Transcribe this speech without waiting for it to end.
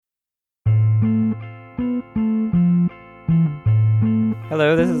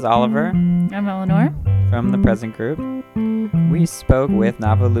Hello, this is Oliver I'm Eleanor. from the Present Group. We spoke with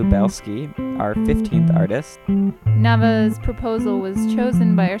Nava Lubelski, our 15th artist. Nava's proposal was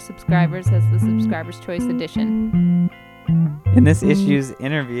chosen by our subscribers as the Subscribers' Choice Edition. In this issue's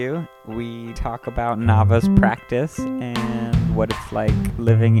interview, we talk about Nava's practice and what it's like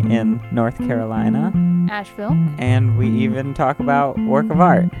living in North Carolina. Asheville. And we even talk about work of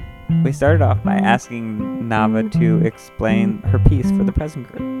art. We started off by asking Nava to explain her piece for the Present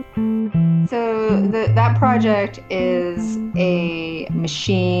Group. So that project is a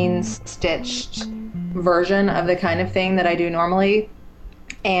machine-stitched version of the kind of thing that I do normally.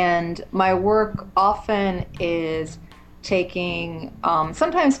 And my work often is taking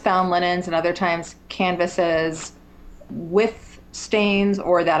sometimes found linens and other times canvases with stains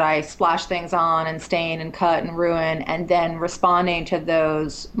or that I splash things on and stain and cut and ruin, and then responding to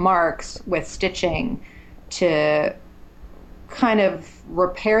those marks with stitching to kind of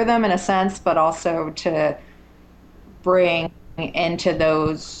repair them in a sense, but also to bring into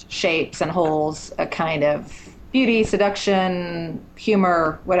those shapes and holes a kind of beauty, seduction,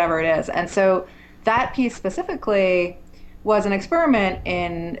 humor, whatever it is. And so that piece specifically was an experiment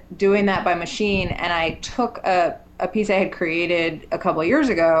in doing that by machine, and I took a piece I had created a couple of years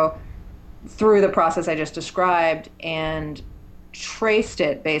ago through the process I just described and traced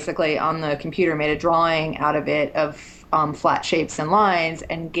it basically on the computer, made a drawing out of it of flat shapes and lines,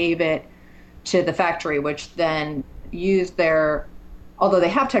 and gave it to the factory, which then used although they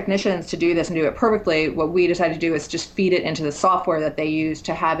have technicians to do this and do it perfectly, what we decided to do is just feed it into the software that they use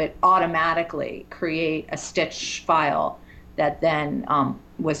to have it automatically create a stitch file that then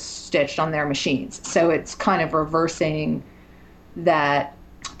was stitched on their machines. So it's kind of reversing that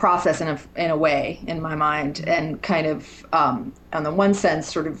process in a way, in my mind, and kind of, on the one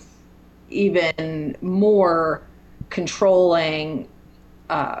sense, sort of even more controlling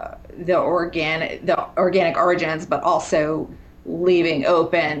the organic origins, but also leaving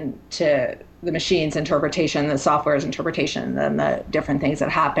open to the machine's interpretation, the software's interpretation, and the different things that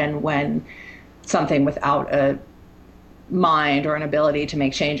happen when something without a mind or an ability to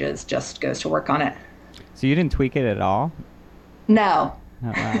make changes just goes to work on it. So you didn't tweak it at all? No.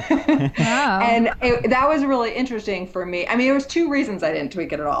 Oh, wow. Wow. And that was really interesting for me. I mean, there was two reasons I didn't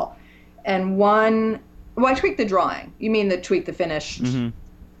tweak it at all. And one, I tweaked the drawing. You mean the finished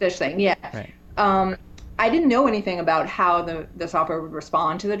stitch thing? Yeah. Right. I didn't know anything about how the software would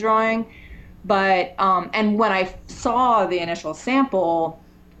respond to the drawing, but and when I saw the initial sample,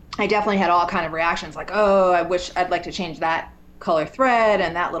 I definitely had all kind of reactions like, oh, I'd like to change that color thread,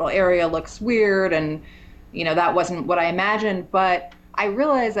 and that little area looks weird, and that wasn't what I imagined. But I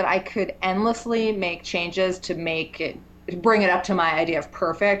realized that I could endlessly make changes to bring it up to my idea of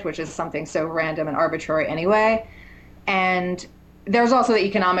perfect, which is something so random and arbitrary anyway. And there's also the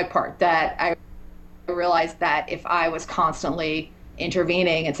economic part that I realized that if I was constantly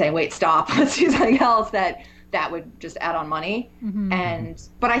intervening and saying, wait, stop, let's do something else, that would just add on money.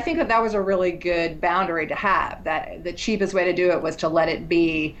 But I think that was a really good boundary to have, that the cheapest way to do it was to let it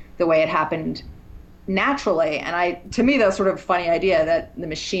be the way it happened naturally. And to me, that's sort of a funny idea that the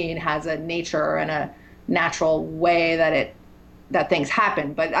machine has a nature and a natural way that things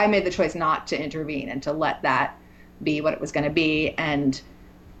happen. But I made the choice not to intervene and to let that be what it was going to be, and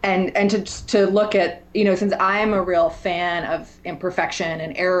to look at, since I'm a real fan of imperfection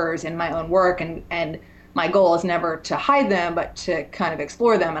and errors in my own work, and my goal is never to hide them, but to kind of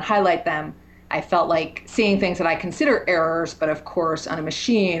explore them and highlight them. I felt like seeing things that I consider errors, but of course on a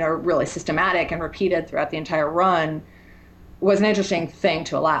machine are really systematic and repeated throughout the entire run, was an interesting thing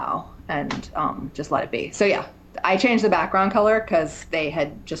to allow, and just let it be. So yeah, I changed the background color because they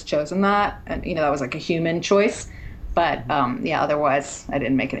had just chosen that, and that was like a human choice. But otherwise I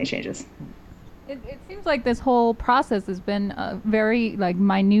didn't make any changes. It seems like this whole process has been a very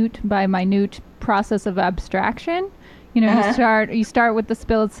minute by minute process of abstraction. You start with the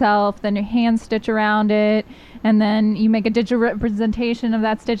spill itself, then you hand stitch around it, and then you make a digital representation of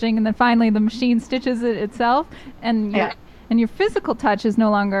that stitching, and then finally the machine stitches it itself, and your physical touch is no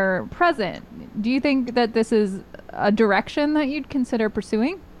longer present. Do you think that this is a direction that you'd consider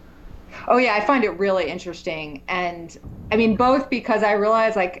pursuing? Oh yeah, I find it really interesting. And I mean, both because I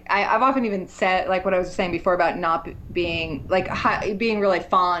realize, I've often even said, what I was saying before about not being, being really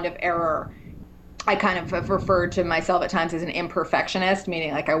fond of error. I kind of have referred to myself at times as an imperfectionist,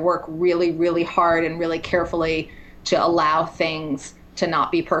 meaning I work really, really hard and really carefully to allow things to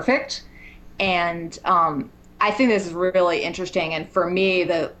not be perfect. And I think this is really interesting. And for me,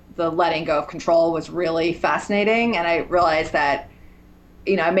 the letting go of control was really fascinating. And I realized that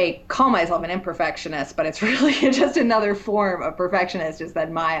I may call myself an imperfectionist, but it's really just another form of perfectionist. Just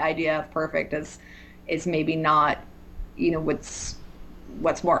that my idea of perfect is maybe not, what's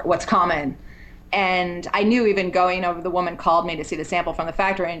common. And I knew even going over, the woman called me to see the sample from the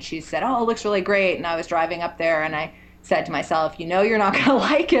factory, and she said, "Oh, it looks really great." And I was driving up there, and I said to myself, you're not going to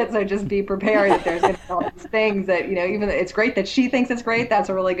like it, so just be prepared that there's going to be all these things that, even though it's great that she thinks it's great, that's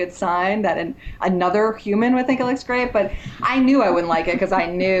a really good sign that another human would think it looks great. But I knew I wouldn't like it because I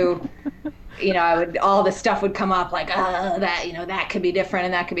knew, all this stuff would come up like, that could be different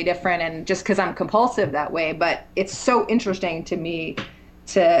and that could be different. And just because I'm compulsive that way, but it's so interesting to me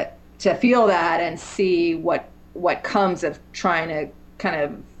to feel that and see what comes of trying to kind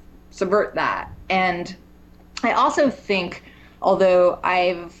of subvert that. And I also think, although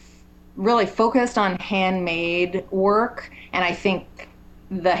I've really focused on handmade work, and I think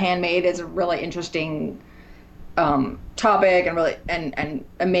the handmade is a really interesting topic, and really and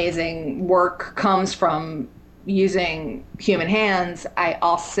amazing work comes from using human hands, I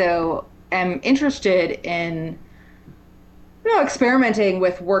also am interested in experimenting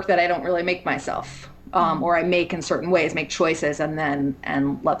with work that I don't really make myself. Or I make in certain ways, make choices,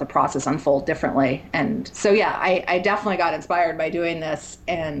 and let the process unfold differently. And so, yeah, I definitely got inspired by doing this,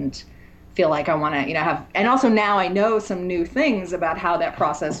 and feel like I want to, have, and also now I know some new things about how that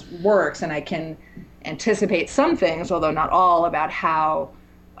process works, and I can anticipate some things, although not all, about how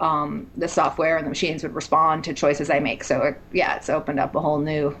the software and the machines would respond to choices I make. So, it's opened up a whole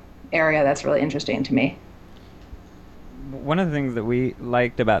new area that's really interesting to me. One of the things that we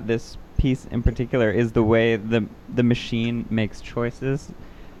liked about this piece in particular is the way the machine makes choices.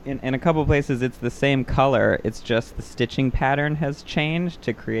 In a couple places it's the same color, it's just the stitching pattern has changed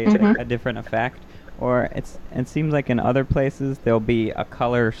to create a different effect. Or it seems like in other places there'll be a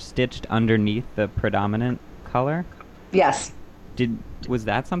color stitched underneath the predominant color. Yes. Was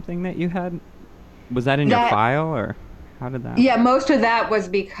that something that you had? Was that in your file, or how did that? Yeah, most of that was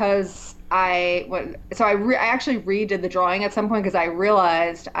because I actually redid the drawing at some point, because I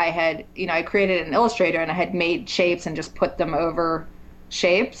realized I had, I created an Illustrator and I had made shapes and just put them over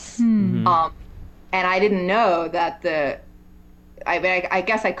shapes. And I didn't know that I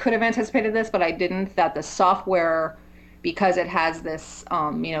guess I could have anticipated this, but I didn't, that the software, because it has this,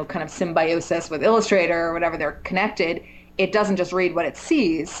 kind of symbiosis with Illustrator or whatever, they're connected, it doesn't just read what it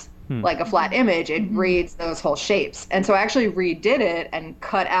sees, like a flat image, it reads those whole shapes. And so I actually redid it and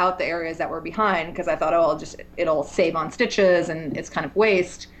cut out the areas that were behind, because I thought, it'll save on stitches and it's kind of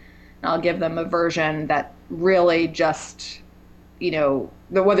waste. And I'll give them a version that really just,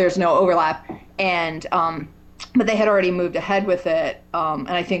 where there's no overlap. And, but they had already moved ahead with it. And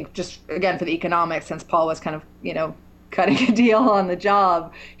I think just, again, for the economics, since Paul was kind of, cutting a deal on the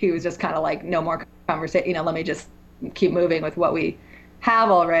job, he was just kind of like, no more conversation, let me just keep moving with what we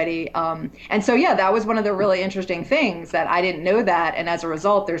have already. And so, that was one of the really interesting things, that I didn't know that. And as a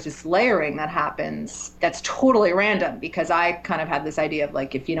result, there's this layering that happens that's totally random, because I kind of had this idea of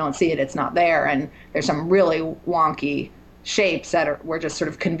like, if you don't see it, it's not there. And there's some really wonky shapes that were just sort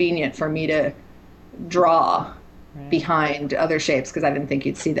of convenient for me to draw behind other shapes, because I didn't think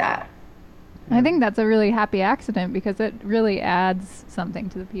you'd see that. I think that's a really happy accident, because it really adds something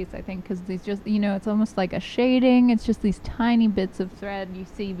to the piece, I think, because these just, it's almost like a shading. It's just these tiny bits of thread you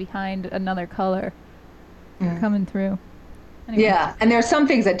see behind another color coming through. Anyway. Yeah, and there's some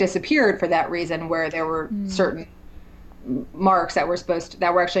things that disappeared for that reason, where there were certain marks that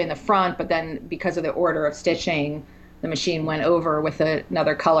were actually in the front, but then because of the order of stitching, the machine went over with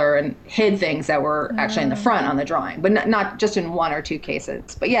another color and hid things that were actually in the front on the drawing, but not just in one or two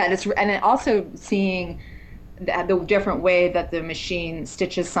cases. But and it also seeing the different way that the machine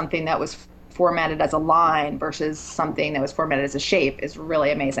stitches something that was formatted as a line versus something that was formatted as a shape is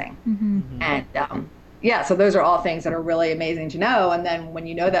really amazing. And so those are all things that are really amazing to know. And then when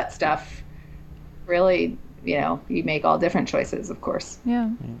you know that stuff, really, you make all different choices, of course.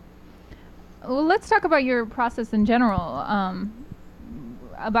 Yeah. Well, let's talk about your process in general,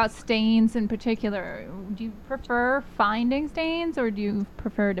 about stains in particular. Do you prefer finding stains, or do you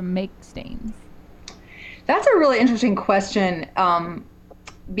prefer to make stains? That's a really interesting question,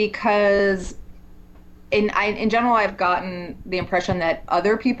 because in general, I've gotten the impression that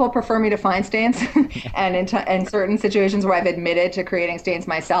other people prefer me to find stains. And in certain situations where I've admitted to creating stains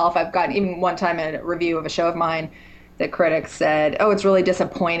myself, I've gotten, even one time in a review of a show of mine, the critics said, "Oh, it's really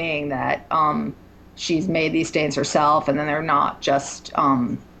disappointing that she's made these stains herself, and then they're not just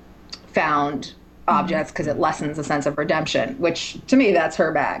found objects, because it lessens a sense of redemption." Which, to me, that's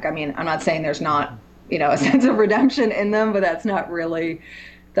her bag. I mean, I'm not saying there's not, a sense of redemption in them, but that's not really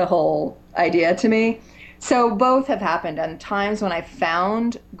the whole idea to me. So both have happened, and times when I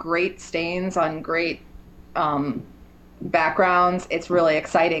found great stains on great um, backgrounds, it's really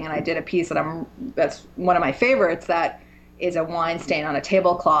exciting. And I did a piece that's one of my favorites, that is a wine stain on a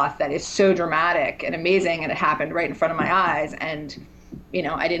tablecloth that is so dramatic and amazing, and it happened right in front of my eyes. And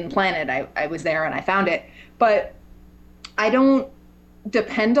I didn't plan it. I was there and I found it. But I don't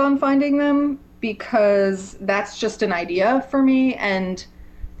depend on finding them, because that's just an idea for me, and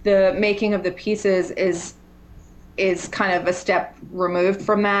the making of the pieces is kind of a step removed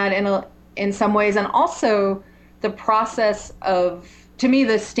from that in some ways. And also the process of, to me,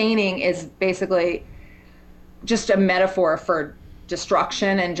 the staining is basically just a metaphor for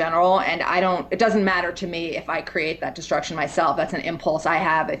destruction in general. And it doesn't matter to me if I create that destruction myself. That's an impulse I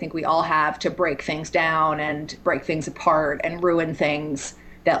have. I think we all have, to break things down and break things apart and ruin things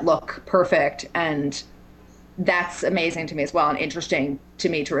that look perfect. And that's amazing to me as well, and interesting to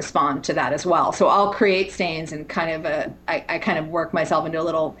me to respond to that as well. So I'll create stains and I kind of work myself into a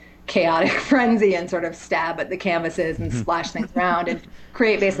little chaotic frenzy and sort of stab at the canvases and splash things around and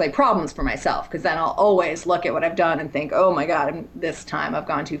create basically problems for myself, because then I'll always look at what I've done and think, oh my God, this time I've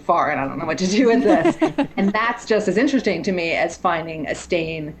gone too far and I don't know what to do with this. And that's just as interesting to me as finding a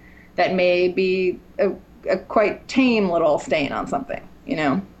stain that may be a quite tame little stain on something,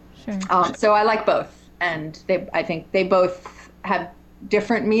 Sure. So I like both. And I think they both have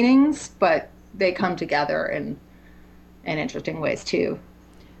different meanings, but they come together in interesting ways too.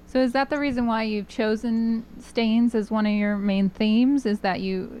 So is that the reason why you've chosen stains as one of your main themes? Is that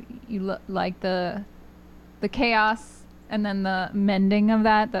you like the chaos and then the mending of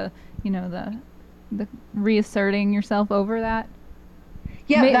that, the reasserting yourself over that?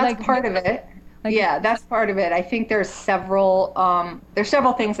 Yeah, that's part of it. Yeah, that's part of it. I think there's several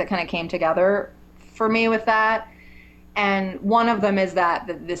things that kind of came together for me with that. And one of them is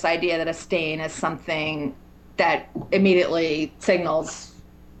that this idea that a stain is something that immediately signals,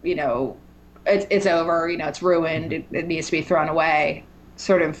 it's over, it's ruined, it needs to be thrown away,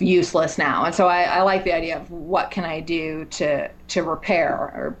 sort of useless now. And so I like the idea of what can I do to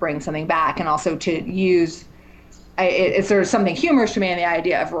repair or bring something back, and also to use, there's something humorous to me in the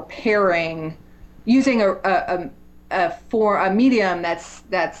idea of repairing, using a medium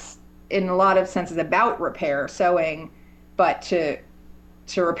that's in a lot of senses about repair, sewing, but to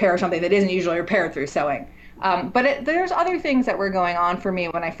repair something that isn't usually repaired through sewing. But there's other things that were going on for me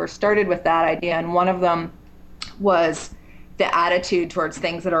when I first started with that idea, and one of them was the attitude towards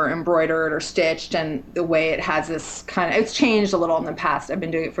things that are embroidered or stitched, and the way it has this it's changed a little in the past. I've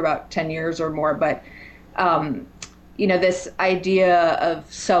been doing it for about 10 years or more, but this idea of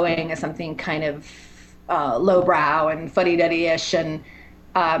sewing as something kind of lowbrow and fuddy-duddy-ish, and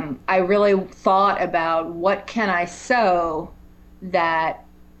I really thought about what can I sew that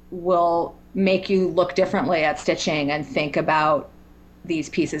will make you look differently at stitching and think about these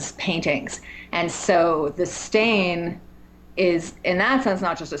pieces paintings. And so the stain is, in that sense,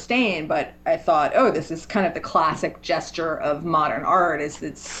 not just a stain, but I thought, oh, this is kind of the classic gesture of modern art, is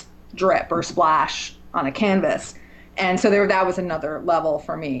its drip or splash on a canvas. And so that was another level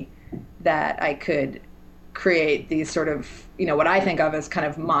for me, that I could create these sort of, what I think of as kind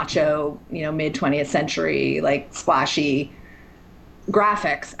of macho, mid 20th century, like splashy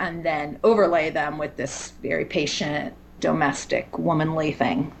graphics, and then overlay them with this very patient, domestic, womanly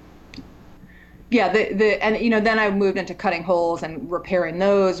thing. Yeah, and then I moved into cutting holes and repairing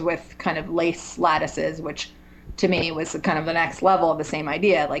those with kind of lace lattices, which to me was kind of the next level of the same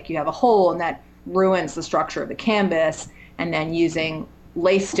idea. Like, you have a hole and that ruins the structure of the canvas, and then using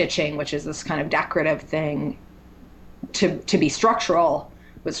lace stitching, which is this kind of decorative thing, to be structural,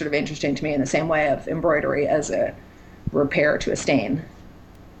 was sort of interesting to me, in the same way of embroidery as a repair to a stain.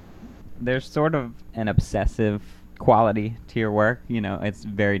 There's sort of an obsessive quality to your work. It's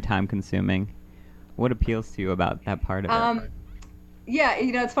very time consuming. What appeals to you about that part of it? Yeah,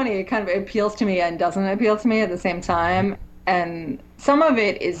 it's funny. It kind of appeals to me and doesn't appeal to me at the same time. And some of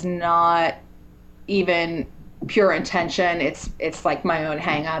it is not even pure intention. It's like my own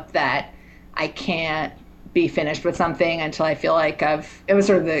hang up that I can't be finished with something until I feel like it was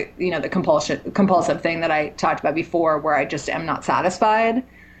sort of the compulsive thing that I talked about before, where I just am not satisfied.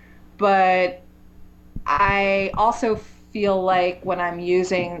 But I also feel like when I'm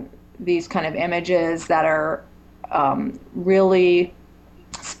using these kind of images that are really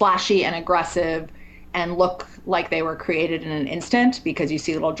splashy and aggressive and look like they were created in an instant, because you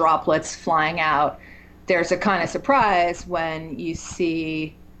see little droplets flying out, there's a kind of surprise when you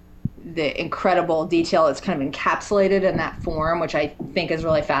see the incredible detail that's kind of encapsulated in that form, which I think is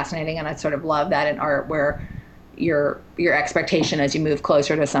really fascinating. And I sort of love that in art, where your expectation as you move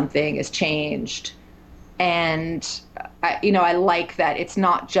closer to something is changed. And I like that it's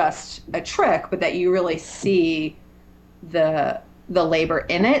not just a trick, but that you really see the labor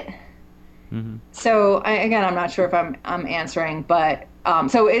in it. Mm-hmm. So again, I'm not sure if I'm answering, but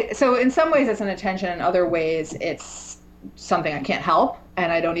so in some ways it's an attention, in other ways it's something I can't help,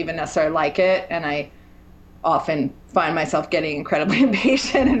 and I don't even necessarily like it, and I often find myself getting incredibly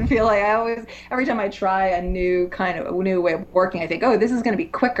impatient and feel like every time I try a new way of working, I think, oh, this is going to be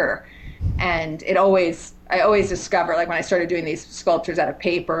quicker. And I always discover, like when I started doing these sculptures out of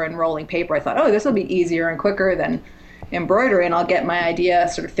paper and rolling paper, I thought, oh, this will be easier and quicker than embroidery, and I'll get my idea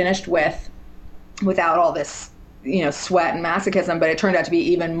sort of finished without all this, sweat and masochism. But it turned out to be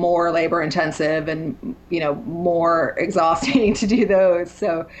even more labor intensive and, more exhausting to do those.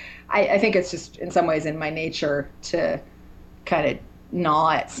 So I think it's just in some ways in my nature to kind of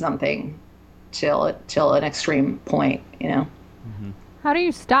gnaw at something till an extreme point, Mm-hmm. How do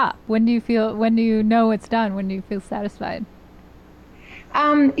you stop? When do you know it's done? When do you feel satisfied?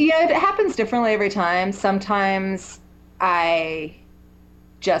 Yeah, it happens differently every time. Sometimes I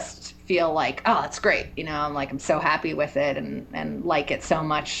just feel like, oh, it's great. I'm so happy with it and like it so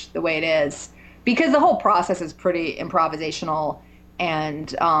much the way it is, because the whole process is pretty improvisational.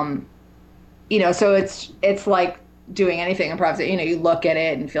 And, so it's like doing anything improvisation. You look at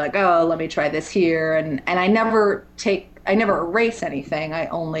it and feel like, oh, let me try this here. And I never erase anything. I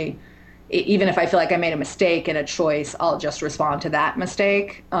only, even if I feel like I made a mistake in a choice, I'll just respond to that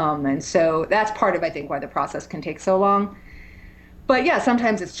mistake. And so that's part of, I think, why the process can take so long. But yeah,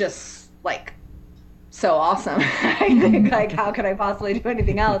 sometimes it's just like so awesome. I think, like, how could I possibly do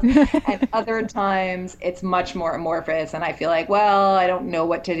anything else? And other times it's much more amorphous, and I feel like, well, I don't know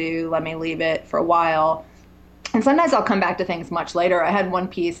what to do. Let me leave it for a while. And sometimes I'll come back to things much later. I had one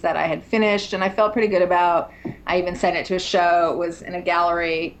piece that I had finished and I felt pretty good about. I even sent it to a show. It was in a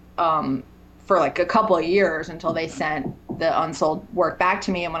gallery for like a couple of years until they sent the unsold work back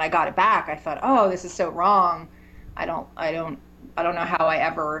to me. And when I got it back, I thought, oh, this is so wrong. I don't know how I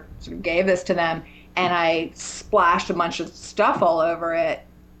ever sort of gave this to them. And I splashed a bunch of stuff all over it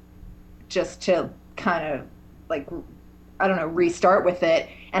just to kind of like, I don't know, restart with it,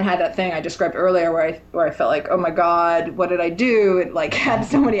 and had that thing I described earlier where I felt like, oh my God, what did I do? It like had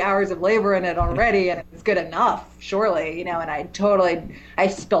so many hours of labor in it already, and it was good enough, surely, and I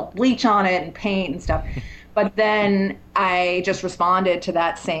spilled bleach on it and paint and stuff. But then I just responded to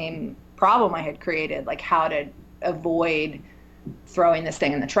that same problem I had created, like how to avoid throwing this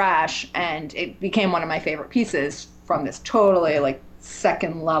thing in the trash. And it became one of my favorite pieces from this totally like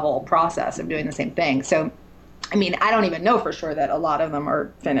second level process of doing the same thing. So I mean, I don't even know for sure that a lot of them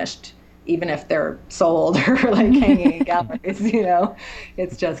are finished, even if they're sold or like hanging in galleries,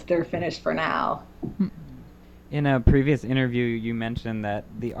 it's just they're finished for now. In a previous interview, you mentioned that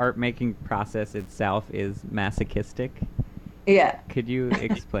the art making process itself is masochistic. Yeah. Could you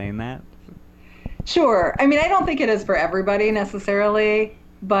explain that? Sure. I mean, I don't think it is for everybody necessarily,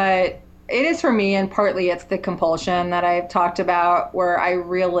 but it is for me, and partly it's the compulsion that I've talked about, where I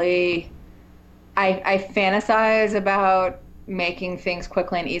really... I fantasize about making things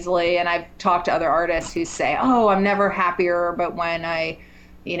quickly and easily, and I've talked to other artists who say, oh, I'm never happier, but when I,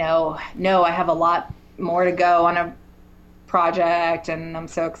 know I have a lot more to go on a project, and I'm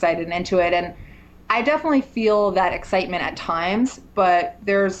so excited and into it. And I definitely feel that excitement at times, but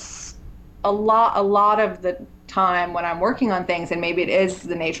there's a lot of the time when I'm working on things, and maybe it is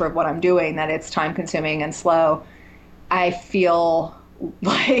the nature of what I'm doing, that it's time consuming and slow, I feel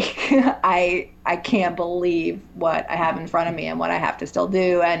like I can't believe what I have in front of me and what I have to still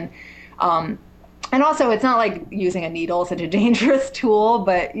do. And also, it's not like using a needle is such a dangerous tool,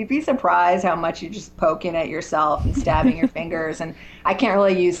 but you'd be surprised how much you're just poking at yourself and stabbing your fingers. And I can't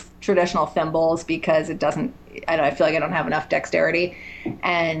really use traditional thimbles because I feel like I don't have enough dexterity.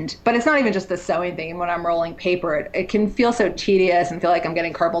 But it's not even just the sewing thing. When I'm rolling paper, it can feel so tedious and feel like I'm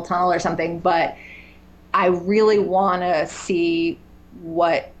getting carpal tunnel or something. But I really want to see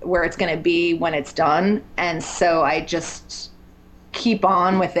where it's going to be when it's done. And so I just keep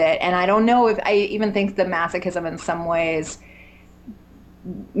on with it. And I don't know if I even think the masochism in some ways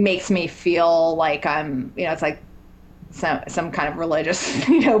makes me feel like I'm, it's like some kind of religious,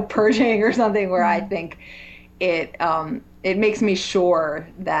 purging or something, where I think it makes me sure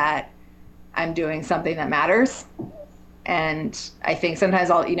that I'm doing something that matters. And I think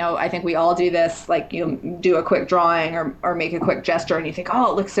sometimes I think we all do this, like, do a quick drawing or make a quick gesture and you think,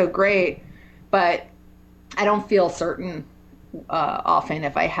 oh, it looks so great. But I don't feel certain often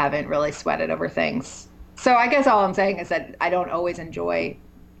if I haven't really sweated over things. So I guess all I'm saying is that I don't always enjoy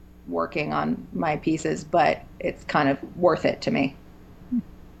working on my pieces, but it's kind of worth it to me.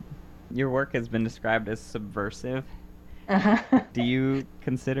 Your work has been described as subversive. Uh-huh. Do you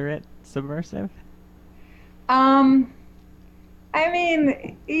consider it subversive? I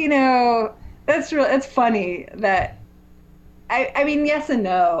mean, it's funny that I mean, yes and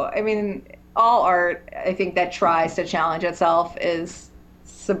no. I mean, all art, I think, that tries to challenge itself is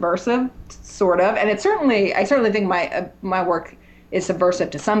subversive, sort of. And I certainly think my work is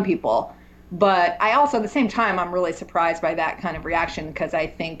subversive to some people. But I also, at the same time, I'm really surprised by that kind of reaction because I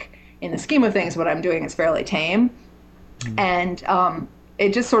think, in the scheme of things, what I'm doing is fairly tame. And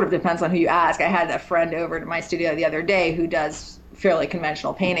it just sort of depends on who you ask. I had a friend over to my studio the other day who does fairly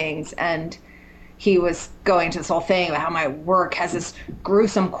conventional paintings, and he was going to this whole thing about how my work has this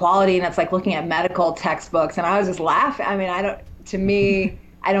gruesome quality and it's like looking at medical textbooks. And I was just laughing. I mean, to me,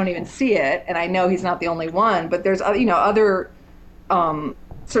 I don't even see it. And I know he's not the only one, but there's, other,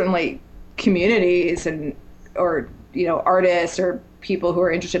 certainly communities or artists or people who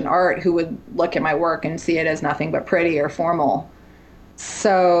are interested in art who would look at my work and see it as nothing but pretty or formal.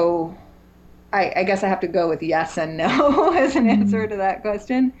 So I guess I have to go with yes and no as an answer to that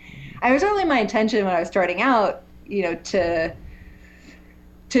question. I was certainly my intention when I was starting out, to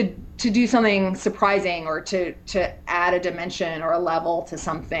do something surprising or to add a dimension or a level to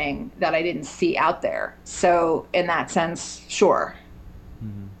something that I didn't see out there. So in that sense, sure.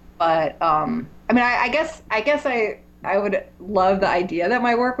 Mm-hmm. But I mean, I guess I would love the idea that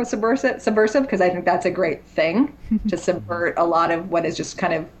my work was subversive because I think that's a great thing to subvert a lot of what is just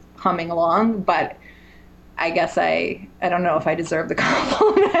kind of humming along. But I guess I don't know if I deserve the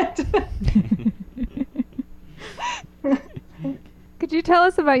compliment. Could you tell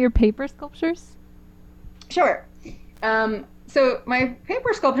us about your paper sculptures? Sure. So my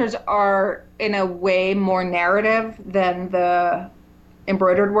paper sculptures are in a way more narrative than the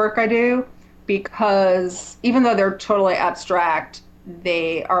embroidered work I do, because even though they're totally abstract,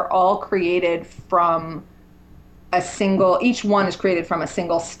 they are all created from each one is created from a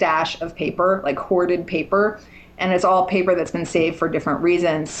single stash of paper, like hoarded paper, and it's all paper that's been saved for different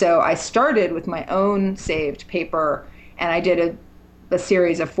reasons. So I started with my own saved paper, and I did a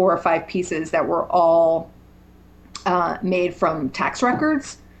series of 4 or 5 pieces that were all made from tax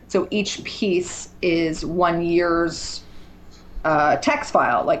records. So each piece is 1 year's tax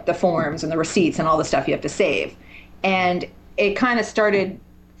file, like the forms and the receipts and all the stuff you have to save. And it kind of started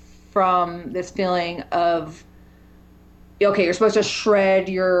from this feeling of, okay, you're supposed to shred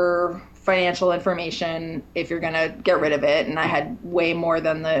your financial information if you're going to get rid of it. And I had way more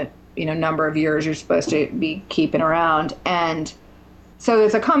than the number of years you're supposed to be keeping around. And so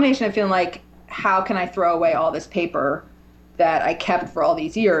there's a combination of feeling like, how can I throw away all this paper that I kept for all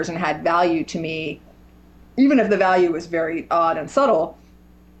these years and had value to me, even if the value was very odd and subtle.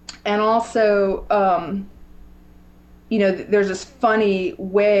 And also, there's this funny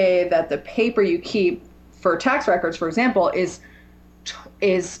way that the paper you keep for tax records, for example, is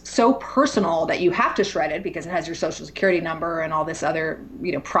so personal that you have to shred it because it has your social security number and all this other,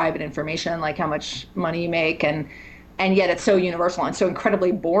 private information, like how much money you make. And yet it's so universal and so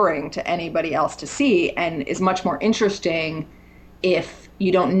incredibly boring to anybody else to see, and is much more interesting if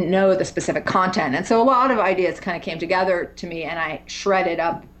you don't know the specific content. And so a lot of ideas kind of came together to me, and I shredded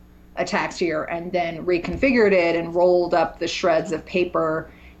up a tax year and then reconfigured it and rolled up the shreds of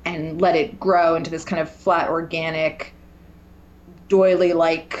paper and let it grow into this kind of flat, organic,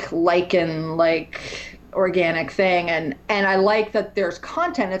 doily-like, lichen-like organic thing. And I like that there's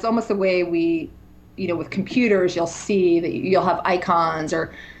content. It's almost the way we, with computers, you'll see that you'll have icons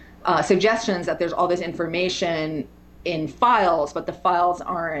or suggestions that there's all this information in files, but the files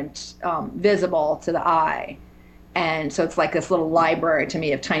aren't visible to the eye. And so it's like this little library to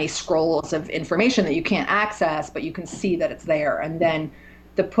me of tiny scrolls of information that you can't access, but you can see that it's there. And then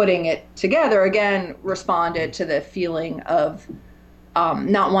the putting it together, again, responded to the feeling of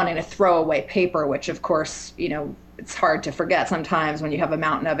not wanting to throw away paper, which, of course, it's hard to forget sometimes when you have a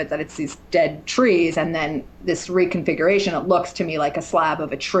mountain of it that it's these dead trees. And then this reconfiguration, it looks to me like a slab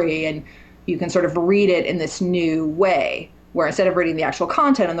of a tree, and you can sort of read it in this new way, where instead of reading the actual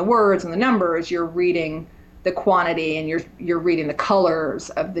content and the words and the numbers, you're reading the quantity and you're reading the colors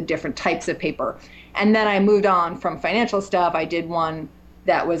of the different types of paper. And then I moved on from financial stuff. I did one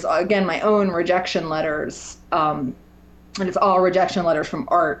that was, again, my own rejection letters. And it's all rejection letters from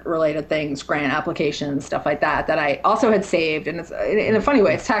art-related things, grant applications, stuff like that I also had saved. And it's, in a funny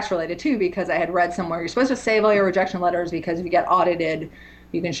way, it's tax-related too, because I had read somewhere you're supposed to save all your rejection letters because if you get audited,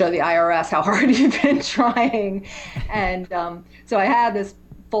 you can show the IRS how hard you've been trying. And so I had this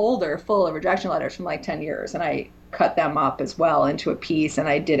folder full of rejection letters from like 10 years, and I cut them up as well into a piece. And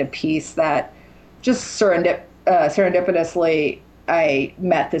I did a piece that just serendipitously I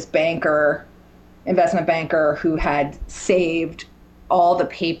met this investment banker, who had saved all the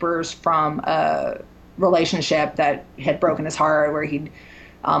papers from a relationship that had broken his heart, where he'd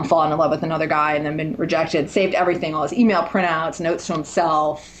fallen in love with another guy and then been rejected, saved everything, all his email printouts, notes to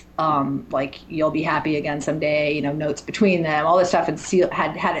himself, like, you'll be happy again someday, notes between them, all this stuff, and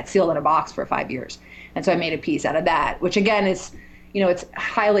had it sealed in a box for 5 years. And so I made a piece out of that, which again is, it's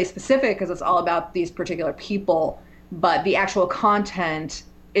highly specific because it's all about these particular people, but the actual content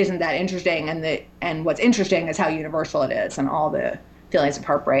isn't that interesting. And what's interesting is how universal it is, and all the feelings of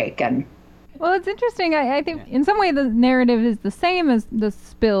heartbreak. And well, it's interesting. I think in some way the narrative is the same as the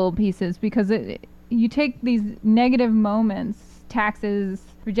spill pieces, because you take these negative moments, taxes,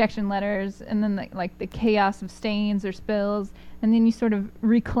 rejection letters, and then the chaos of stains or spills, and then you sort of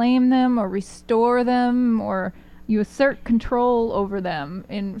reclaim them or restore them, or you assert control over them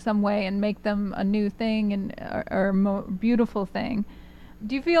in some way and make them a new thing or a more beautiful thing.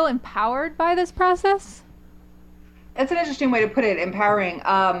 Do you feel empowered by this process? That's an interesting way to put it, empowering.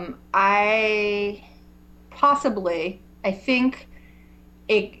 I think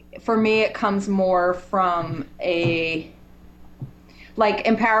for me, it comes more from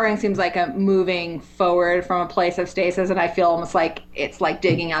empowering seems like a moving forward from a place of stasis, and I feel almost like it's like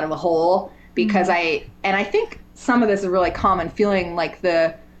digging out of a hole, because I think some of this is a really common feeling, like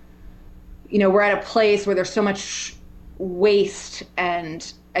we're at a place where there's so much waste,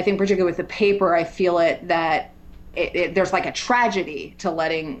 and I think particularly with the paper, I feel it, that there's like a tragedy to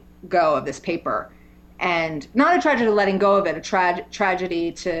letting go of this paper, and not a tragedy to letting go of it, a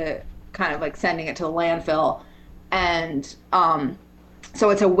tragedy to kind of like sending it to the landfill. And so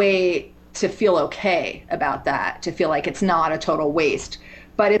it's a way to feel okay about that, to feel like it's not a total waste.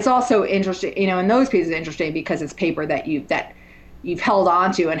 But it's also interesting, in those pieces, interesting because it's paper that you've held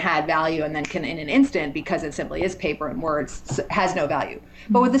onto and had value, and then can, in an instant, because it simply is paper and words, has no value.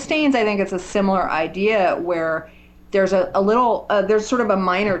 But with the stains, I think it's a similar idea, where there's there's sort of a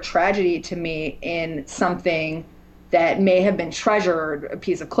minor tragedy to me in something that may have been treasured, a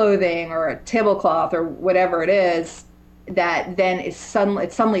piece of clothing or a tablecloth or whatever it is, that then it's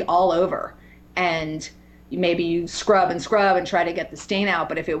suddenly all over. And maybe you scrub and try to get the stain out,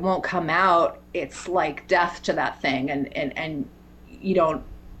 but if it won't come out, it's like death to that thing, and you don't,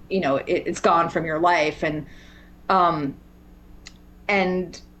 it's gone from your life. And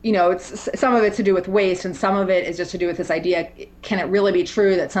it's some of it's to do with waste, and some of it is just to do with this idea: can it really be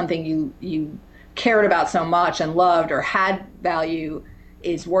true that something you cared about so much and loved or had value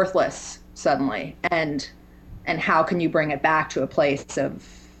is worthless suddenly? And how can you bring it back to a place of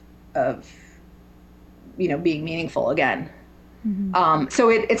being meaningful again? Mm-hmm. So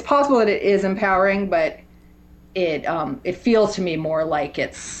it's possible that it is empowering, but it feels to me more like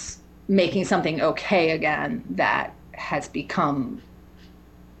it's making something okay again that has become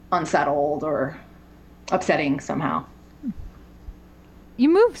unsettled or upsetting somehow. You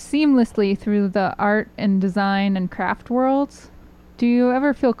move seamlessly through the art and design and craft worlds. Do you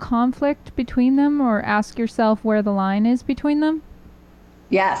ever feel conflict between them, or ask yourself where the line is between them?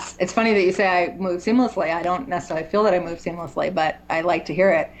 Yes. It's funny that you say I move seamlessly. I don't necessarily feel that I move seamlessly, but I like to hear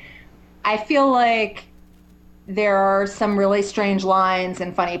it. I feel like there are some really strange lines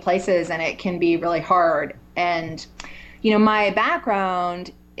and funny places, and it can be really hard. And, my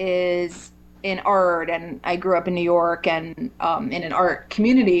background is in art, and I grew up in New York and in an art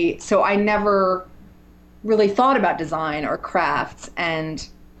community, so I never really thought about design or crafts. And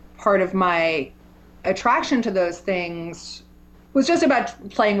part of my attraction to those things was just about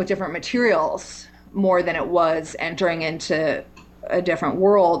playing with different materials more than it was entering into a different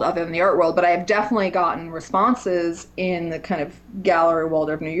world other than the art world. But I have definitely gotten responses in the kind of gallery world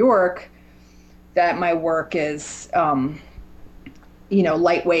of New York that my work is,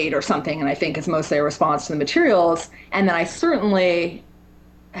 lightweight or something, and I think it's mostly a response to the materials. And then I certainly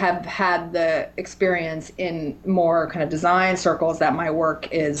have had the experience in more kind of design circles that my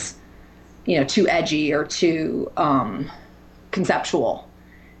work is, too edgy or too conceptual.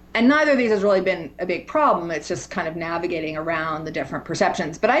 And neither of these has really been a big problem. It's just kind of navigating around the different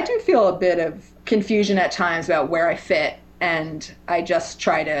perceptions. But I do feel a bit of confusion at times about where I fit, and I just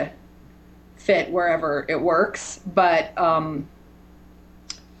try to fit wherever it works. But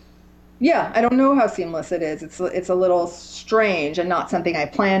yeah, I don't know how seamless it is. It's a little strange and not something I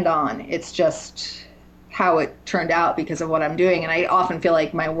planned on. It's just how it turned out because of what I'm doing. And I often feel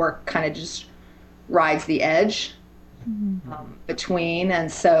like my work kind of just rides the edge between.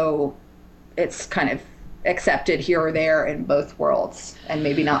 And so it's kind of accepted here or there in both worlds, and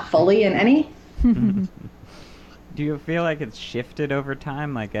maybe not fully in any. Do you feel like it's shifted over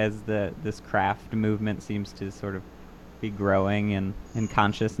time, like as this craft movement seems to sort of be growing in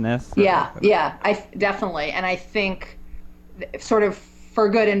consciousness. Yeah, I definitely. And I think sort of for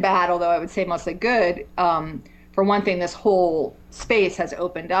good and bad, although I would say mostly good, for one thing, this whole space has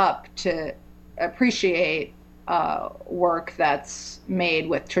opened up to appreciate work that's made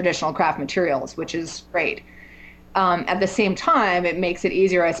with traditional craft materials, which is great. At the same time, it makes it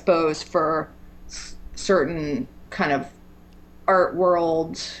easier, I suppose, for certain kind of art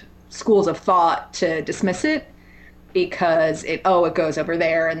world schools of thought to dismiss it because it goes over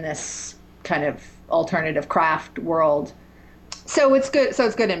there in this kind of alternative craft world. So it's good. So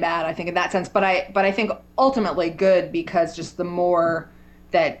it's good and bad, I think, in that sense. But I think ultimately good because just the more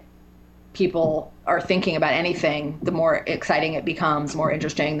that people are thinking about anything, the more exciting it becomes, more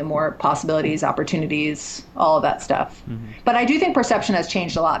interesting, the more possibilities, opportunities, all of that stuff. Mm-hmm. But I do think perception has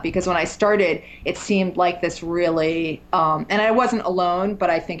changed a lot because when I started, it seemed like this really, and I wasn't alone, but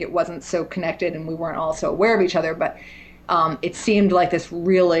I think it wasn't so connected and we weren't all so aware of each other, but it seemed like this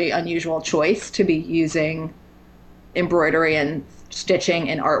really unusual choice to be using embroidery and stitching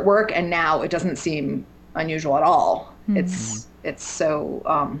and artwork. And now it doesn't seem unusual at all. Mm-hmm. It's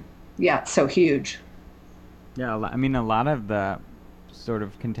so, it's so huge. Yeah, I mean, a lot of the sort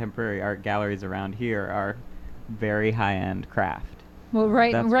of contemporary art galleries around here are very high-end craft. Well,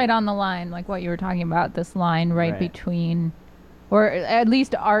 right on the line, like what you were talking about, this line right between, or at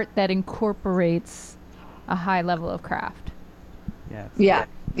least art that incorporates a high level of craft. Yes. Yeah,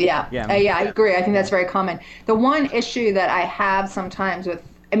 I agree. I think that's very common. The one issue that I have sometimes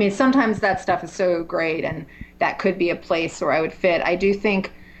sometimes that stuff is so great and that could be a place where I would fit. I do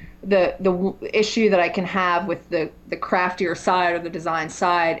think the issue that I can have with the craftier side or the design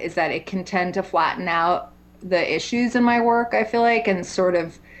side is that it can tend to flatten out the issues in my work, I feel like, and sort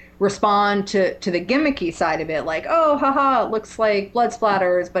of respond to the gimmicky side of it, like, oh, haha, it looks like blood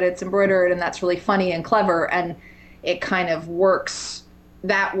splatters, but it's embroidered and that's really funny and clever, and it kind of works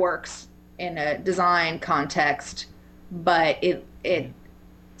in a design context, but it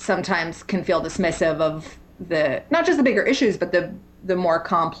sometimes can feel dismissive of the, not just the bigger issues, but the more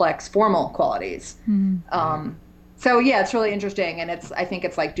complex formal qualities. Mm-hmm. So yeah, it's really interesting. And I think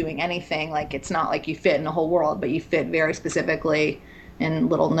it's like doing anything, like it's not like you fit in the whole world, but you fit very specifically in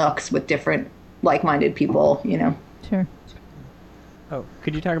little nooks with different like-minded people, you know? Sure. Oh,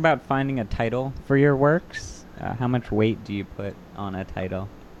 could you talk about finding a title for your works? How much weight do you put on a title?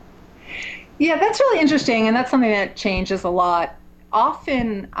 Yeah, that's really interesting. And that's something that changes a lot.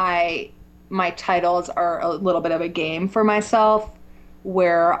 Often my titles are a little bit of a game for myself,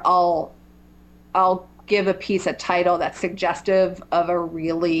 where I'll give a piece a title that's suggestive of a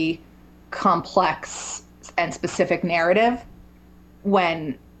really complex and specific narrative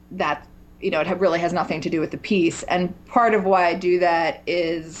when that, it really has nothing to do with the piece. And part of why I do that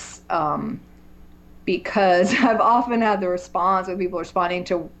is because I've often had the response of people responding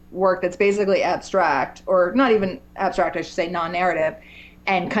to work that's basically abstract, or not even abstract, I should say non-narrative,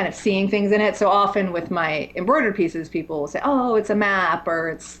 and kind of seeing things in it. So often with my embroidered pieces, people will say, oh, it's a map, or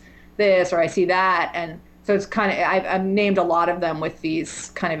it's this, or I see that. And so it's kind of, I've named a lot of them with these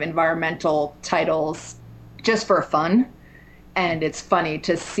kind of environmental titles just for fun. And it's funny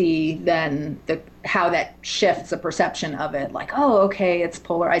to see then how that shifts the perception of it. Like, oh, okay, it's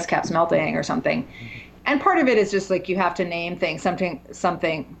polar ice caps melting or something. And part of it is just like you have to name things,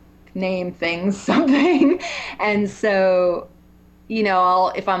 name things something. And so,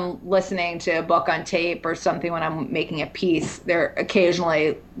 if I'm listening to a book on tape or something when I'm making a piece, there are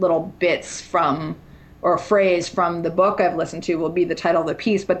occasionally little bits from or a phrase from the book I've listened to will be the title of the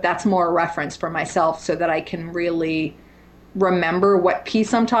piece, but that's more a reference for myself so that I can really remember what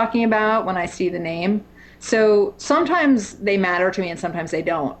piece I'm talking about when I see the name. So sometimes they matter to me and sometimes they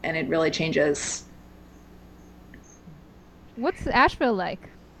don't, and it really changes. What's Asheville like?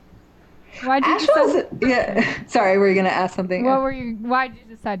 Why'd you Sorry, were you going to ask something? Why'd you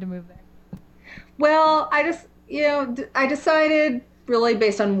decide to move there? Well, I decided really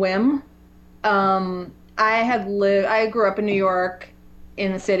based on whim. I grew up in New York,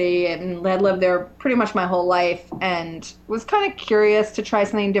 in the city, and had lived there pretty much my whole life, and was kind of curious to try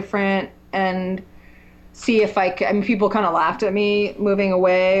something different and see if I could. I mean, people kind of laughed at me moving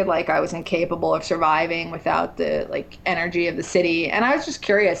away, like I was incapable of surviving without the energy of the city. And I was just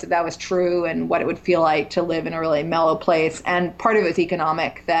curious if that was true and what it would feel like to live in a really mellow place. And part of it was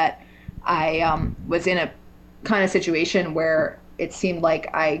economic, that I was in a kind of situation where it seemed like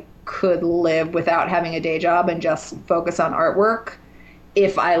I could live without having a day job and just focus on artwork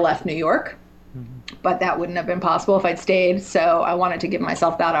if I left New York. Mm-hmm. But that wouldn't have been possible if I'd stayed. So I wanted to give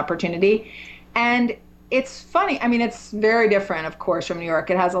myself that opportunity. And it's funny. I mean, it's very different, of course, from New York.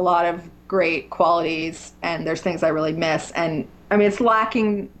 It has a lot of great qualities, and there's things I really miss. And I mean, it's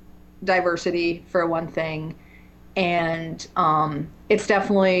lacking diversity for one thing, and it's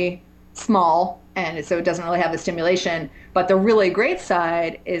definitely small, and so it doesn't really have the stimulation. But the really great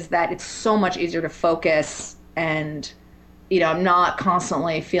side is that it's so much easier to focus, and I'm not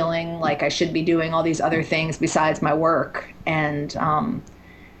constantly feeling like I should be doing all these other things besides my work. And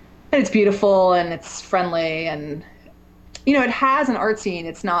it's beautiful and it's friendly, and it has an art scene.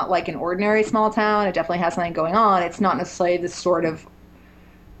 It's not like an ordinary small town. It definitely has something going on. It's not necessarily the sort of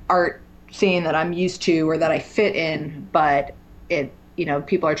art scene that I'm used to or that I fit in, but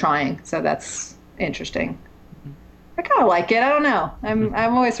people are trying, so that's interesting. I kind of like it. I don't know.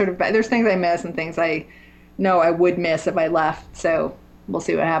 I'm always sort of, there's things I miss and things I know I would miss if I left. So we'll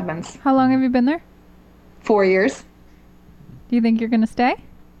see what happens. How long have you been there? 4 years. Do you think you're going to stay?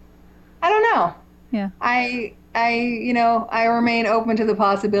 I don't know. Yeah. I remain open to the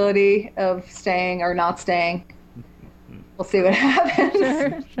possibility of staying or not staying. We'll see what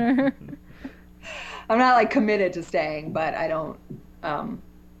happens. Sure. I'm not like committed to staying, but I'm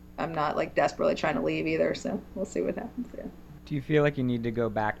not like desperately trying to leave either. So we'll see what happens. Yeah. Do you feel like you need to go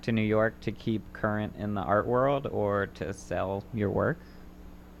back to New York to keep current in the art world or to sell your work?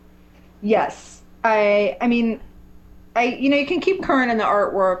 Yes. You can keep current in the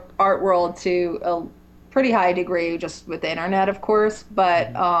art world to a pretty high degree just with the internet, of course.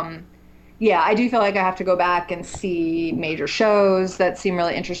 But yeah, I do feel like I have to go back and see major shows that seem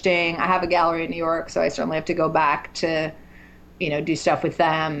really interesting. I have a gallery in New York, so I certainly have to go back to, do stuff with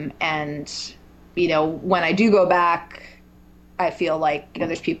them. And, when I do go back, I feel like,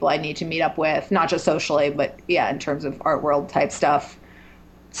 there's people I need to meet up with, not just socially, but yeah, in terms of art world type stuff.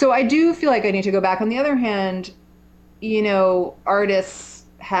 So I do feel like I need to go back. On the other hand, artists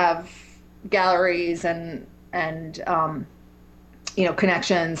have galleries and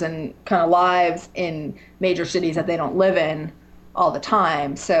connections and kind of lives in major cities that they don't live in all the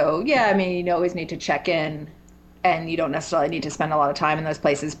time. So yeah, I mean, you always need to check in, and you don't necessarily need to spend a lot of time in those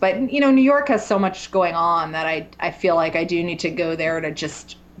places. But New York has so much going on that I feel like I do need to go there to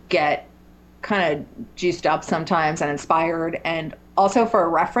just get kind of juiced up sometimes and inspired, and also for a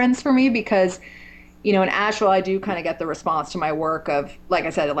reference for me, because in Asheville, I do kind of get the response to my work of, like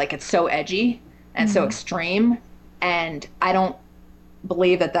I said, like it's so edgy and so extreme, and I don't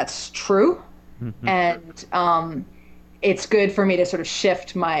believe that that's true. And it's good for me to sort of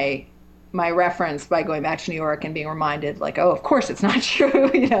shift my reference by going back to New York and being reminded, like, oh, of course it's not true.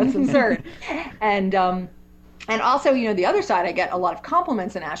 It's absurd. And also, the other side, I get a lot of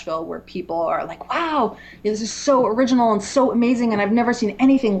compliments in Asheville where people are like, wow, this is so original and so amazing, and I've never seen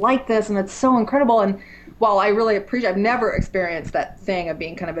anything like this, and it's so incredible. And while I really appreciate, I've never experienced that thing of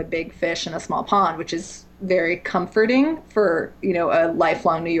being kind of a big fish in a small pond, which is very comforting for, a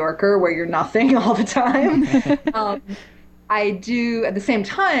lifelong New Yorker where you're nothing all the time. I do, at the same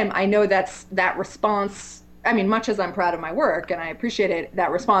time, I know that response. I mean, much as I'm proud of my work and I appreciate it, that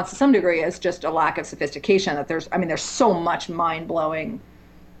response to some degree is just a lack of sophistication. That there's so much mind-blowing,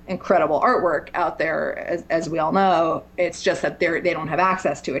 incredible artwork out there, as we all know. It's just that they don't have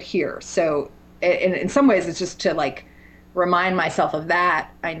access to it here. So in some ways, it's just to like remind myself of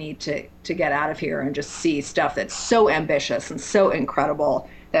that. I need to get out of here and just see stuff that's so ambitious and so incredible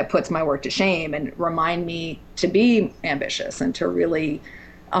that puts my work to shame, and remind me to be ambitious and to really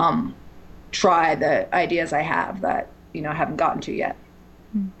try the ideas I have that I haven't gotten to yet.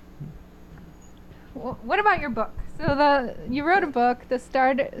 What about your book? So you wrote a book, The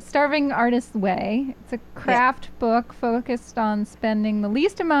Starving Artist's Way. It's a craft book focused on spending the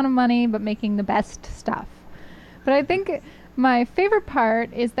least amount of money but making the best stuff. But I think my favorite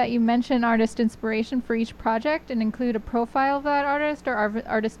part is that you mention artist inspiration for each project and include a profile of that artist or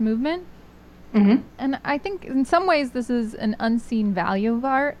artist movement. Mm-hmm. And I think in some ways this is an unseen value of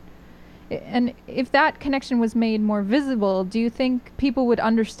art. And if that connection was made more visible, do you think people would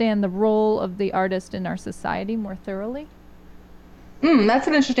understand the role of the artist in our society more thoroughly? That's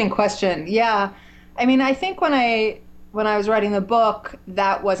an interesting question. Yeah. I mean, I think when I was writing the book,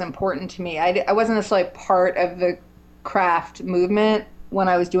 that was important to me. I wasn't necessarily part of the craft movement when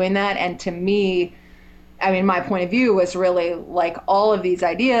I was doing that. And to me, I mean, my point of view was really like all of these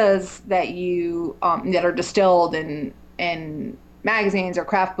ideas that that are distilled in magazines or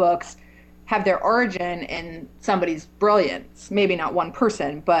craft books have their origin in somebody's brilliance. Maybe not one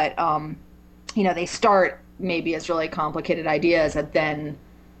person, but they start maybe as really complicated ideas that then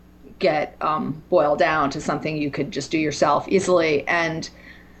get boiled down to something you could just do yourself easily. And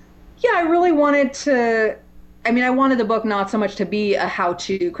yeah, I really wanted to I mean, I wanted the book not so much to be a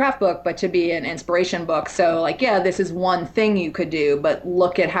how-to craft book, but to be an inspiration book. So, like, yeah, this is one thing you could do, but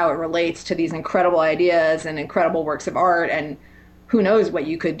look at how it relates to these incredible ideas and incredible works of art, and who knows what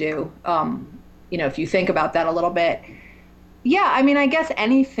you could do, if you think about that a little bit. Yeah, I mean, I guess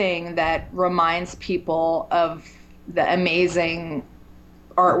anything that reminds people of the amazing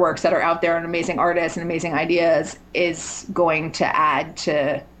artworks that are out there and amazing artists and amazing ideas is going to add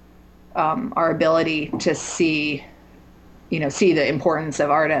to our ability to see the importance of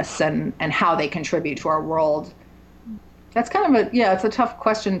artists and how they contribute to our world. That's kind of it's a tough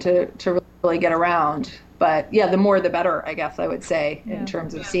question to really get around. But yeah, the more the better, I guess I would say, in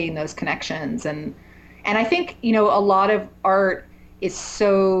terms of seeing those connections. And I think, a lot of art is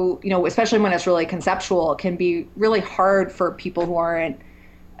so, especially when it's really conceptual, it can be really hard for people who aren't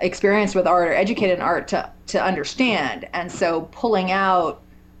experienced with art or educated in art to understand. And so pulling out,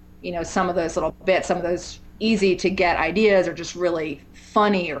 some of those little bits, some of those easy to get ideas or just really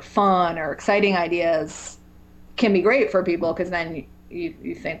funny or fun or exciting ideas can be great for people, because then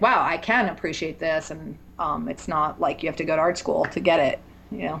you think, wow, I can appreciate this. And it's not like you have to go to art school to get it,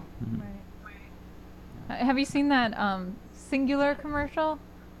 Right. Have you seen that Singular commercial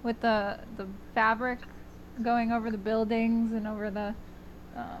with the fabric going over the buildings and over the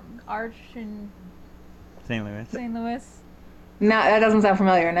arch in St. Louis. St. Louis? No, that doesn't sound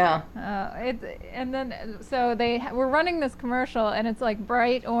familiar, no. So they were running this commercial, and it's like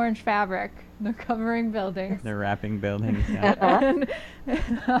bright orange fabric. They're covering buildings. They're wrapping buildings. Yeah.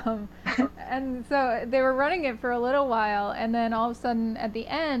 And so they were running it for a little while, and then all of a sudden at the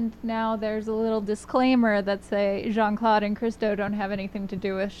end, now there's a little disclaimer that say Jean-Claude and Christo don't have anything to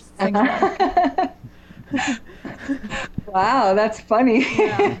do with Singular. Wow, that's funny.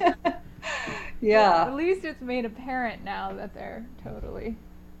 Yeah. Yeah. At least it's made apparent now that they're totally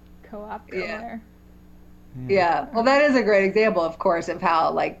co-opting there. Yeah. Well, that is a great example, of course, of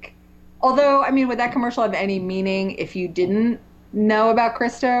how, like, although, I mean, would that commercial have any meaning if you didn't know about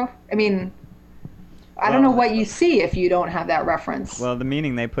Christo? I mean, I don't know what you see if you don't have that reference. Well, the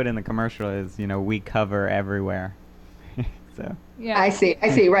meaning they put in the commercial is, we cover everywhere. So. Yeah. I see.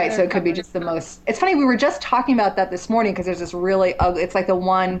 Right. So it could be just the most. It's funny. We were just talking about that this morning, because there's this really ugly. It's like the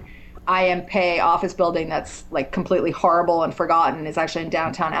one IMP office building that's like completely horrible and forgotten is actually in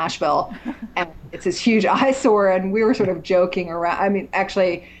downtown Asheville, and it's this huge eyesore. And we were sort of joking around. I mean,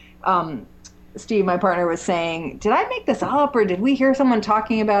 actually, Steve, my partner, was saying, "Did I make this up, or did we hear someone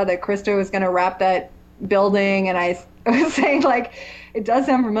talking about that Christo was going to wrap that building?" And I was saying, like, it does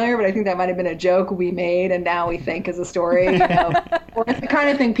sound familiar, but I think that might have been a joke we made, and now we think is a story, or it's the kind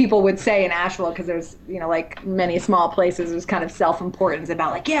of thing people would say in Asheville, because there's, like many small places, there's kind of self-importance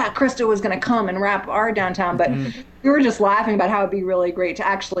about, like, yeah, Christo was going to come and wrap our downtown, but we were just laughing about how it'd be really great to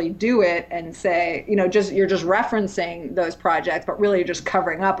actually do it and say, you're just referencing those projects, but really you're just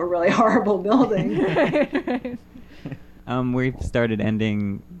covering up a really horrible building. We've started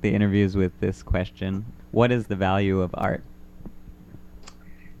ending the interviews with this question. What is the value of art?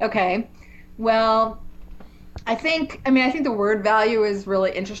 Okay. Well, I think the word value is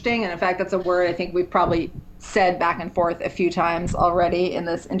really interesting. And in fact, that's a word I think we've probably said back and forth a few times already in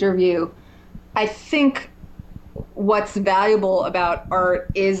this interview. I think what's valuable about art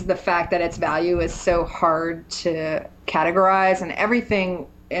is the fact that its value is so hard to categorize, and everything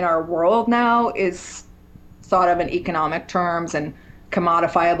in our world now is thought of in economic terms and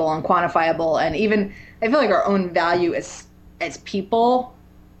commodifiable and quantifiable. And even I feel like our own value as people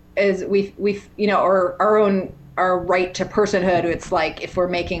is our right to personhood. It's like, if we're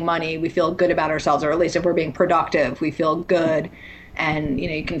making money, we feel good about ourselves, or at least if we're being productive, we feel good. And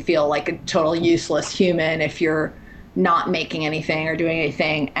you can feel like a total useless human if you're not making anything or doing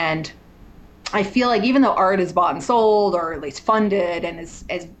anything. And I feel like even though art is bought and sold, or at least funded, and is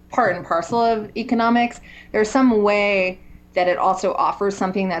part and parcel of economics, there's some way that it also offers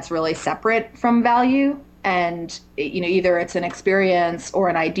something that's really separate from value. And either it's an experience or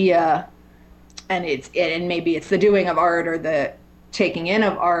an idea, and maybe it's the doing of art or the taking in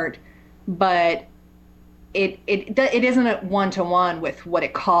of art, but it isn't a one-to-one with what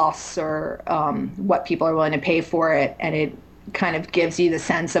it costs or what people are willing to pay for it, and it kind of gives you the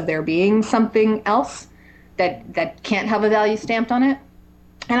sense of there being something else that can't have a value stamped on it.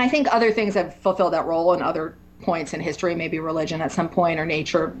 And I think other things have fulfilled that role in other points in history, maybe religion at some point, or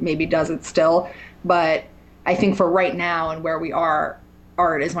nature maybe does it still. But I think for right now and where we are,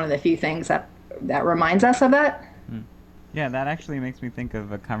 art is one of the few things that reminds us of that. Yeah, that actually makes me think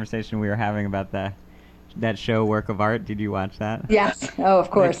of a conversation we were having about that show, Work of Art. Did you watch that? Yes. Oh, of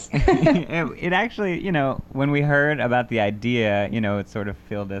course. It actually, when we heard about the idea, it sort of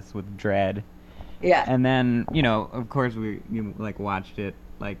filled us with dread. Yeah. And then, you know, of course like watched it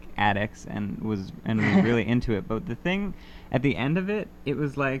like addicts and was really into it. But the thing at the end of it, it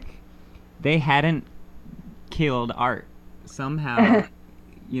was like they hadn't killed art. Somehow,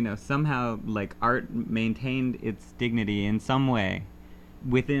 you know, somehow like art maintained its dignity in some way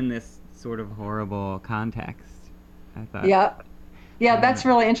within this sort of horrible context, I thought. Yeah. Yeah, that's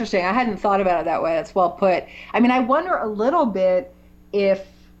really interesting. I hadn't thought about it that way. That's well put. I mean, I wonder a little bit if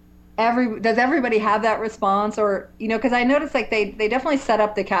does everybody have that response, or, you know, because I noticed like they definitely set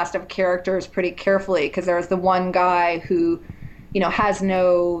up the cast of characters pretty carefully, because there's the one guy who, you know, has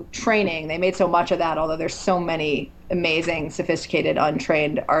no training. They made so much of that, although there's so many amazing, sophisticated,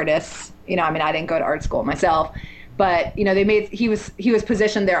 untrained artists. You know, I mean, I didn't go to art school myself, but, you know, he was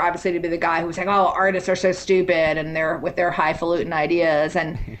positioned there obviously to be the guy who was like, oh, artists are so stupid, and they're with their highfalutin ideas.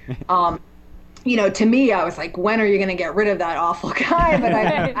 And you know, to me, I was like, when are you going to get rid of that awful guy? But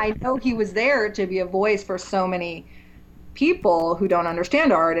I know he was there to be a voice for so many people who don't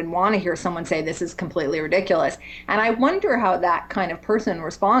understand art and want to hear someone say this is completely ridiculous. And I wonder how that kind of person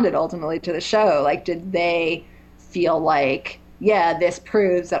responded ultimately to the show. Like, did they feel like, yeah, this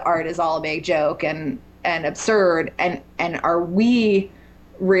proves that art is all a big joke and absurd, and are we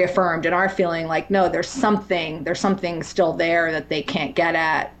reaffirmed in our feeling like, no, there's something still there that they can't get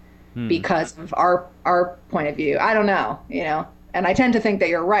at because of our point of view. I don't know, you know, and I tend to think that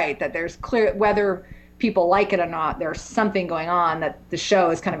you're right, that there's clear, whether people like it or not, there's something going on that the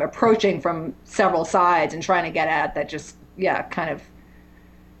show is kind of approaching from several sides and trying to get at that just, yeah, kind of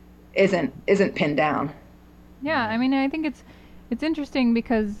isn't pinned down. Yeah, I mean, I think it's interesting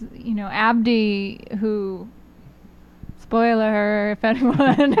because, you know, Abdi, who, spoiler if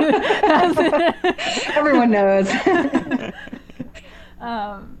anyone hasn't, everyone knows.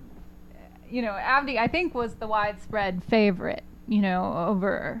 You know, Abdi, I think, was the widespread favorite, you know,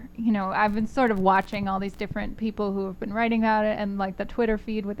 over, you know, I've been sort of watching all these different people who have been writing about it, and like the Twitter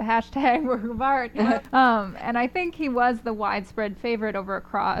feed with the hashtag Work of Art. And I think he was the widespread favorite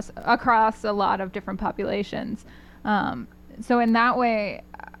across a lot of different populations. So in that way,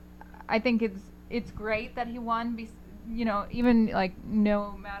 I think it's great that he won, you know, even like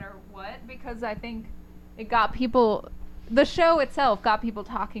no matter what, because I think it got people, the show itself got people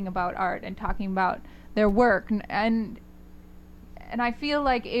talking about art and talking about their work, and I feel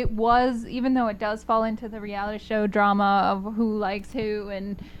like it was, even though it does fall into the reality show drama of who likes who,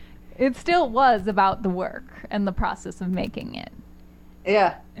 and it still was about the work and the process of making it.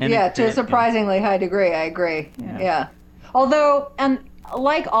 Yeah, and yeah, to a surprisingly high degree, I agree. Yeah. Although, and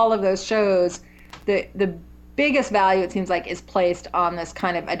like all of those shows, the biggest value, it seems like, is placed on this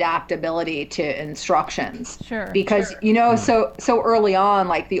kind of adaptability to instructions. Sure. Because, you know, so early on,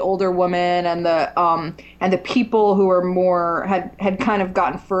 like the older women and the people who were more had kind of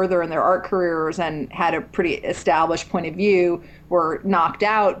gotten further in their art careers and had a pretty established point of view were knocked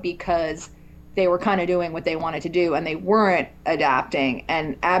out because they were kind of doing what they wanted to do and they weren't adapting.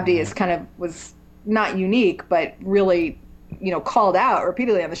 And Abdi is kind of was not unique, but really, you know, called out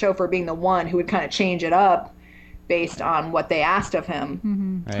repeatedly on the show for being the one who would kind of change it up based on what they asked of him.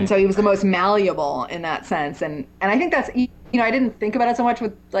 Mm-hmm. Right. And so he was the most malleable in that sense. And I think that's, you know, I didn't think about it so much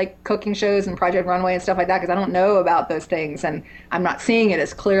with like cooking shows and Project Runway and stuff like that, because I don't know about those things and I'm not seeing it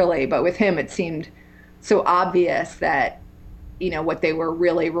as clearly. But with him, it seemed so obvious that, you know, what they were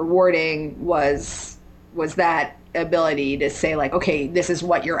really rewarding was that ability to say like, okay, this is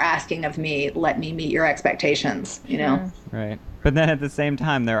what you're asking of me, let me meet your expectations, you know? Right. But then at the same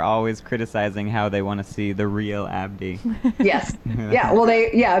time, they're always criticizing how they want to see the real Abdi. Yes. Yeah. Well,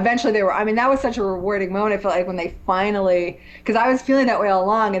 eventually they were, I mean, that was such a rewarding moment. I felt like when they finally, because I was feeling that way all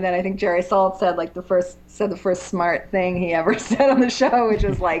along. And then I think Jerry Salt said like the first smart thing he ever said on the show, which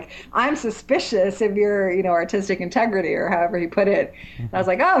was like, I'm suspicious of your, you know, artistic integrity, or however he put it. And I was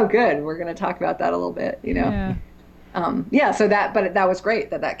like, oh, good. We're going to talk about that a little bit, you know? Yeah. So that was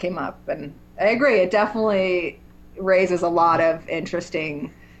great that came up. And I agree. It definitely raises a lot of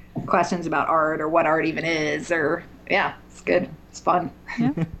interesting questions about art, or what art even is, or it's good. It's fun.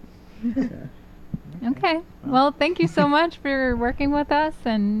 Yeah. Okay. Well, thank you so much for working with us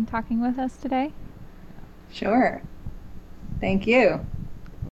and talking with us today. Sure. Thank you.